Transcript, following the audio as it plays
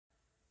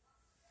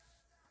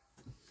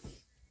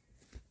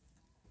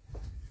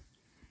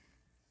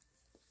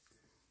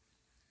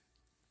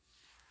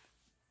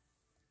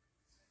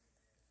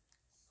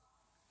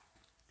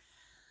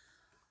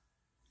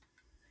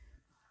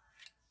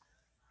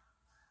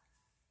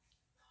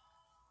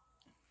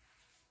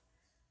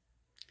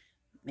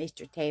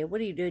Mr. Ted,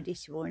 what are you doing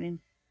this morning?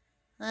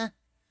 Huh?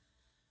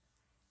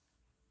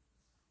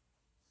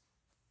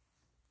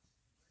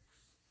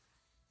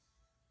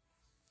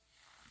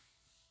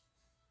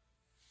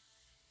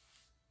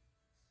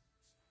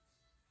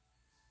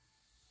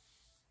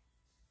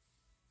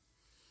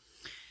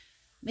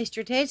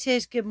 Mr. Ted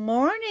says, good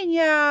morning,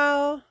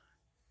 y'all.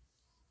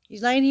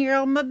 He's laying here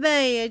on my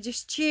bed,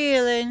 just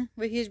chilling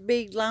with his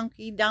big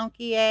lunky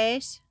donkey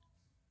ass.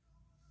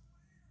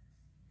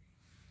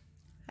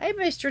 Hey,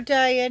 Mr.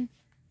 Ted.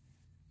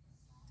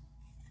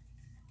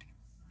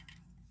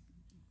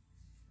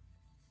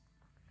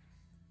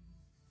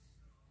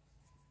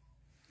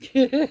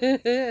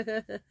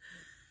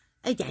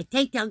 I gotta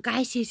take those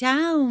glasses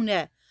on.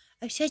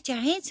 I'm such a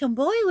handsome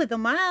boy with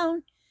them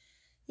on.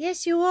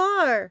 Yes, you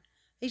are.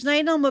 He's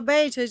laying on my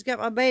bed, so he's got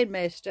my bed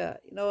messed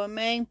up. You know what I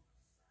mean?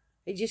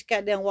 He just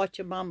got done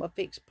watching Mama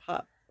fix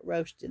pot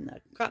roasting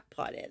the crock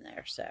pot in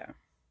there, so.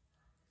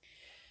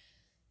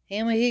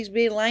 Him with his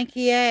big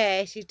lanky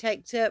ass, he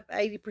takes up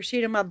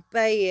 80% of my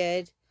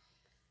bed.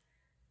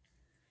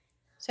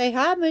 Say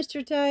hi,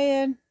 Mr.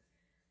 Ted.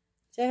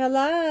 Say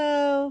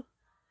hello.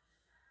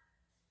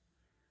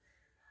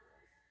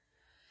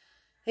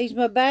 He's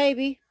my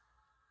baby.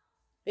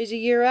 He's a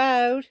year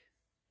old.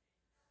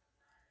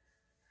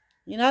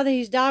 You know,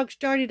 these dogs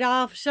started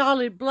off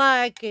solid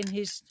black and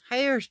his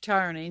hair's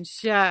turning,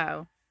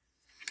 so.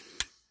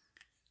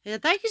 I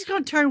think he's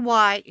going to turn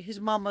white. His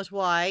mama's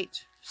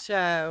white,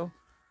 so.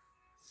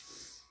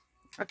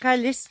 Okay,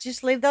 let's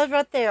just leave those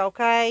right there,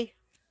 okay?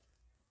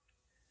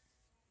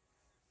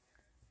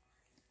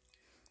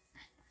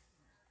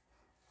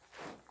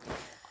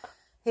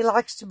 He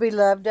likes to be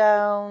loved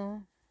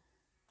on.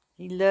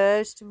 He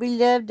loves to be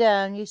loved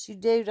on. Yes, you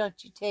do,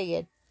 don't you,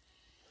 Ted?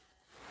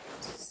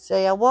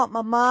 Say, I want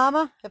my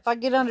mama. If I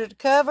get under the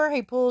cover,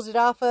 he pulls it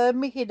off of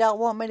me. He don't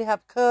want me to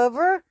have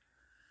cover.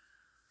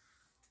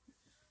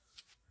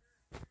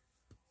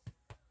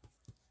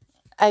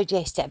 Oh,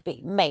 just a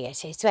big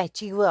mess. That's what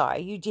you are.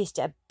 You just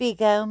a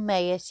big old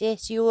mess.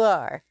 Yes, you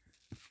are.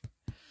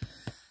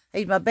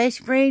 He's my best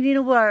friend in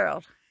the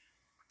world.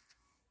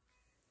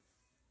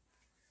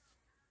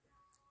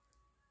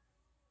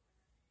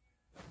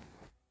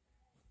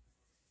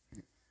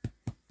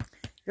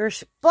 You're a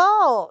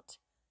sport.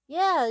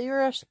 Yeah,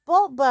 you're a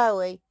sport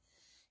boy.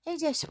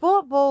 He's a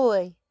sport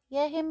boy.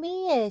 Yeah, him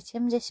is.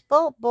 Him's a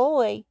sport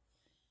boy.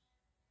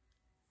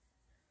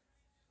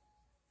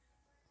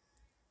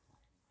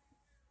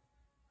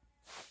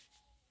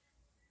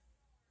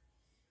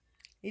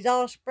 He's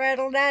all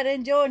spraddled out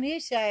enjoying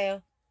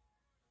himself.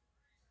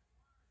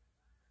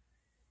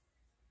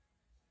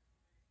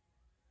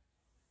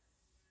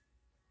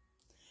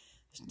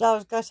 This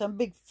dog's got some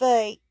big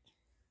feet.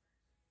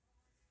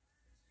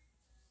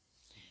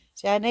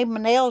 See, I need my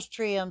nails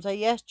trimmed. So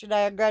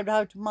yesterday I grabbed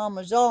hold to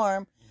Mama's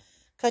arm,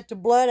 cut the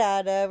blood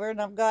out of her,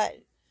 and I've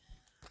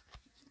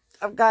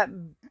got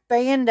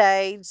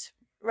Band-Aids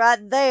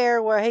right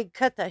there where he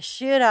cut the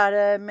shit out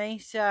of me.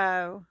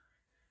 So,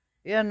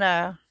 you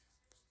know.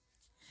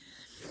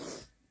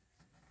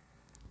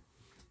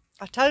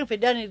 I told him if he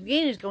done it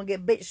again, he's going to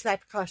get bitch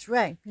slapped across the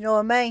ring. You know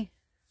what I mean?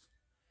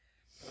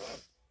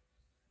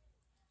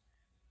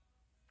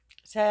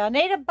 So, I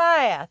need a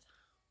bath.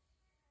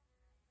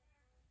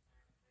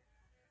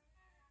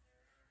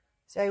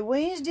 So,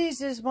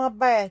 Wednesdays is my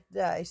bath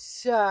day.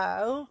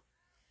 So,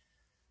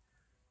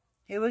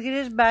 here we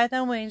get his bath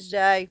on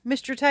Wednesday.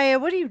 Mr.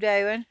 Ted, what are you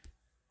doing?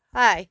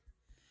 Hey.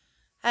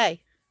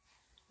 Hey.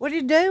 What are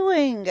you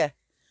doing?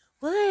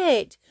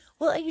 What?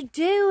 What are you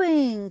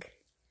doing?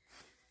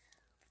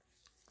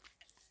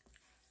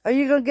 Are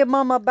you going to give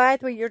Mama a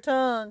bath with your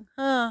tongue?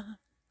 Huh?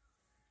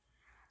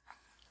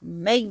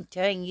 Mean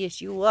tongue, yes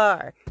you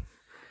are.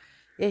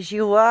 Yes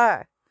you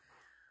are.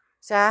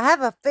 So I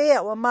have a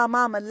fit when my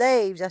mama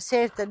leaves. I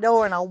sit at the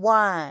door and I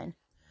whine.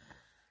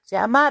 So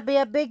I might be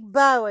a big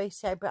boy,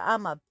 say, but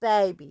I'm a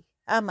baby.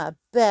 I'm a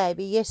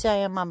baby. Yes I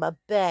am, I'm a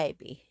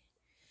baby.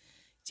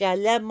 So I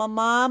love my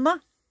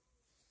mama.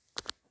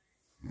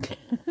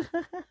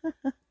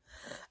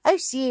 Oh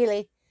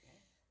silly.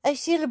 Oh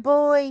silly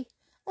boy.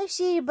 Oh,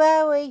 silly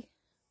Bowie.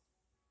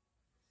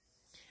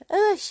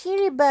 Oh,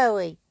 silly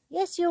Bowie.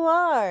 Yes, you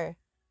are.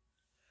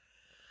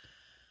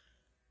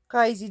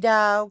 Crazy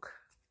dog.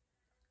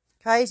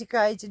 Crazy,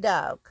 crazy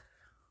dog.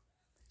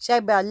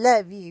 Shabby, I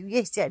love you.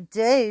 Yes, I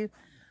do.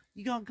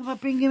 You gonna come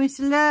up and give me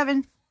some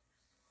loving?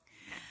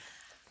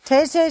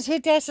 Ted says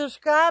hit that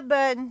subscribe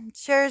button.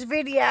 Share his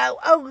video.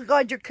 Oh,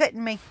 God, you're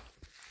cutting me.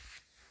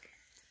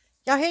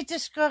 Y'all hit the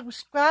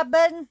subscribe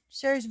button.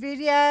 Share his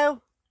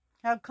video.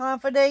 How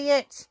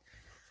confident.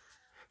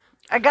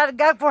 I gotta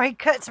go before he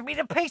cuts me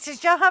to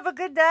pieces. Y'all have a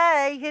good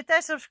day. Hit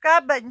that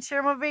subscribe button.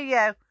 Share my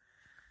video.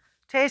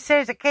 Ted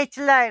says I'll catch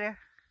you later.